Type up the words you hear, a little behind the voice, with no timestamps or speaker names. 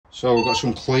So we've got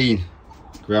some clean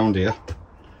ground here,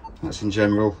 that's in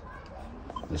general.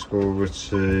 Let's go over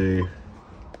to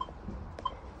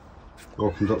wall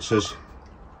conductors.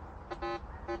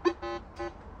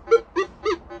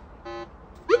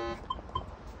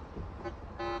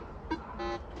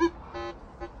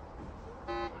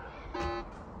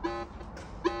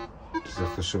 There's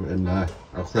definitely something in there.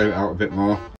 I'll clear it out a bit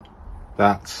more.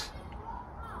 That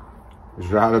was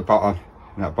right at the bottom,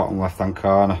 in that bottom left hand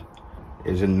corner.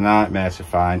 It was a nightmare to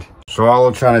find. So all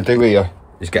I'm trying to do here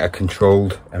is get a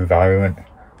controlled environment,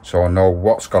 so I know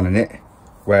what's gone in it,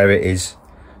 where it is,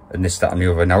 and this, that and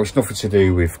the other. Now it's nothing to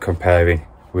do with comparing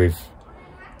with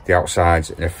the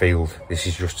outsides in a field. This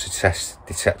is just to test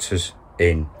detectors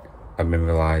in a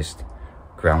mineralised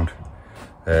ground.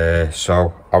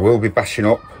 So I will be bashing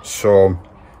up some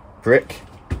brick,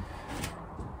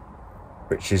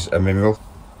 which is a mineral,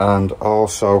 and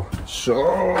also some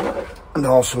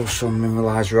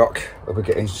mineralised rock will be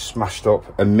getting smashed up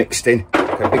and mixed in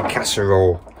like a big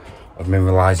casserole of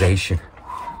mineralisation.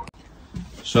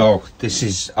 So this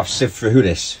is, I've sieved through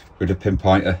this with a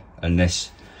pinpointer and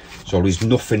this, so there's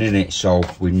nothing in it, so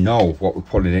we know what we're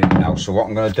putting in it now. So what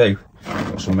I'm going to do,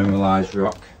 got some mineralised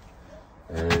rock,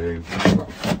 I've got a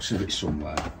box of it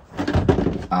somewhere,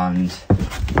 and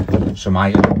some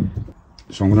iron.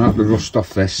 So I'm going to have to rust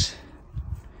off this,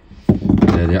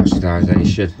 the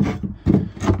oxidisation,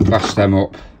 bash them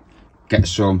up, get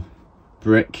some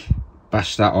brick,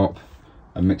 bash that up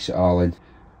and mix it all in.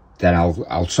 Then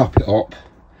I'll top it up,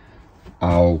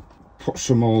 I'll put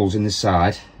some holes in the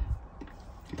side,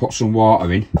 put some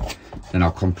water in, then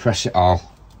I'll compress it all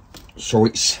so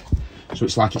it's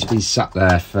like it's been sat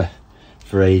there for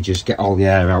ages, get all the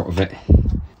air out of it,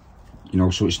 you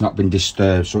know, so it's not been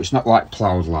disturbed, so it's not like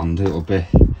ploughed land, it'll be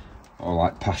all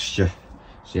like pasture.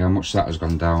 See how much that has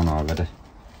gone down already,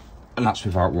 and that's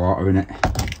without water in it.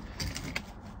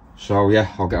 So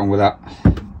yeah, I'll get on with that. I'm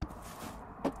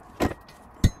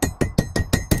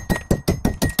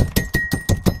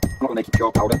not going to make it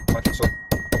pure powder, I'm going to get some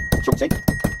chunks in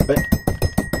a bit.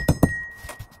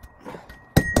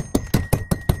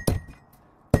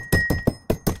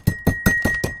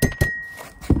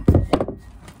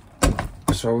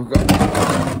 So we've got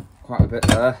quite a bit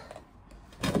there.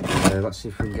 Let's see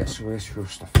if we can get some of this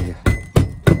rust off here.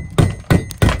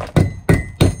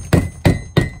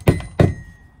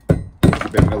 A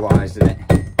bit mineralised in it.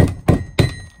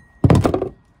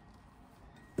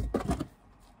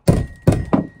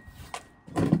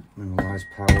 Mineralised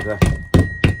powder,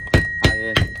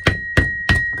 iron.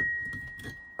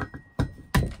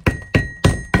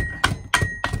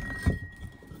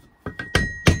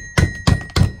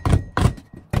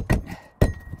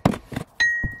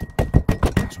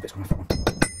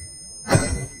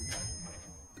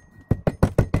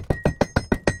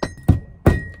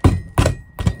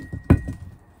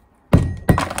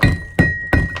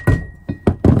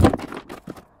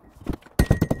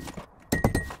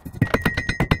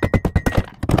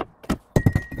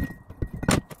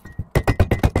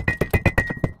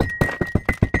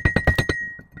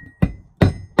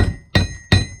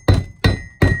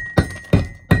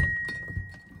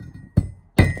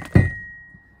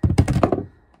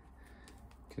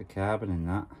 Carbon in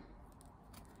that.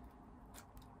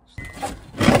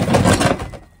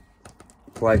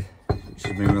 Clay, which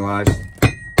is mineralised.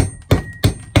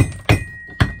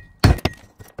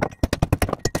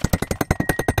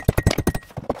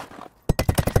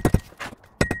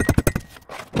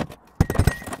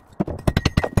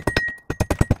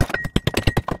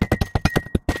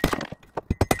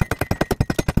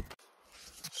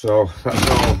 So that's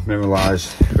all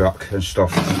mineralised rock and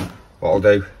stuff. What I'll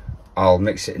do, I'll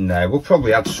mix it in there. We'll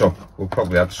probably add some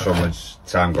as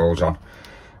time goes on.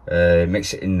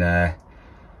 Mix it in there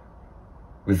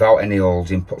without any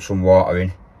holes in, put some water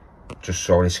in, just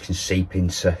so this can seep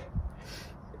into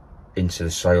the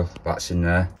soil that's in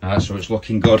there. Alright, so it's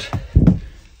looking good.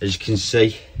 As you can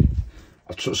see,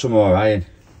 I've took some more iron.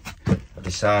 I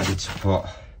decided to put,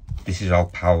 this is all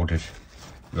powdered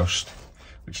rust,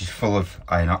 which is full of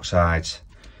iron oxides.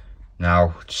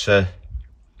 Now, to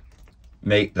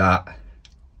make that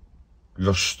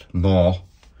rust more,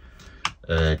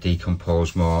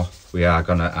 decompose more, we are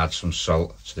going to add some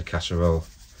salt to the casserole.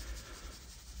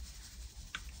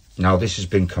 Now this has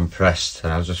been compressed,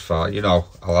 and I just thought, you know,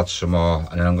 I'll add some more,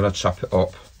 and then I'm going to top it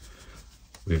up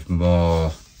with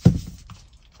more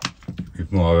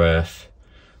earth,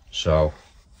 so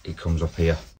it comes up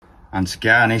here. And to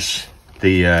garnish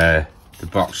the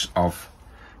box of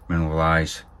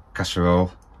mineralised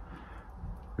casserole,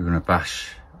 we're going to bash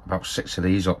about 6 of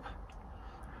these up.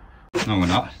 No, we're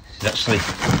not. It's actually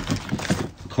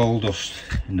coal dust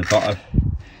in the bottom.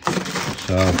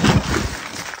 So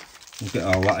we'll get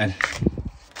all that in.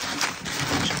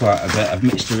 It's quite a bit. I've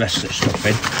mixed the rest of the stuff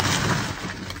in.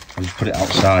 I'll just put it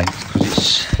outside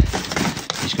because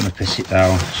it's going to piss it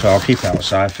down. So I'll keep it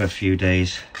outside for a few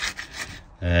days.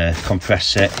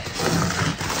 Compress it.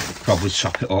 Probably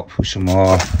top it up with some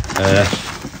more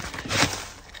earth.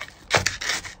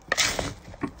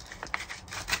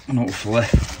 And hopefully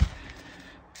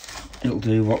it'll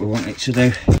do what we want it to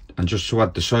do. And just to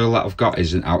add, the soil that I've got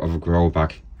isn't out of a grow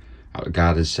bag, out of the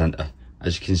garden centre.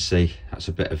 As you can see, that's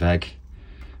a bit of egg.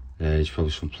 There's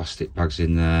probably some plastic bags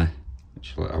in there,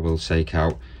 which I will take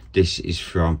out. This is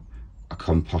from a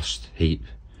compost heap.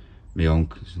 My own,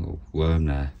 there's a little worm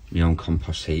there. My own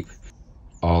compost heap.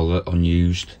 All the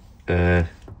unused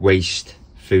waste,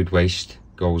 food waste,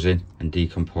 goes in and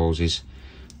decomposes.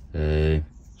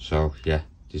 So yeah,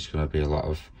 there's going to be a lot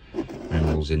of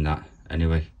minerals in that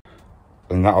anyway.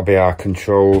 And that'll be our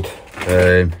controlled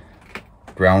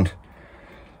ground.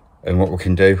 And what we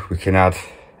can do, we can add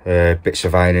bits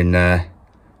of iron in there.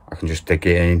 I can just dig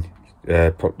it in,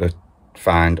 put the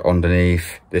find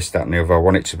underneath, this, that and the other. I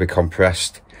want it to be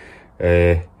compressed.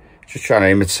 Just trying to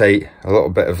imitate a little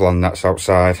bit of land that's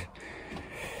outside.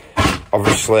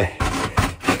 Obviously,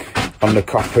 on the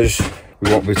coppers, we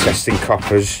won't be testing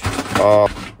coppers or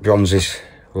bronzes.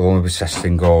 We'll only be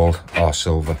testing gold or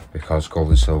silver, because gold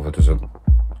and silver doesn't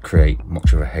create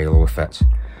much of a halo effect.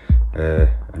 And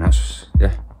that's,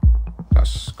 yeah,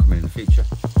 that's coming in the future.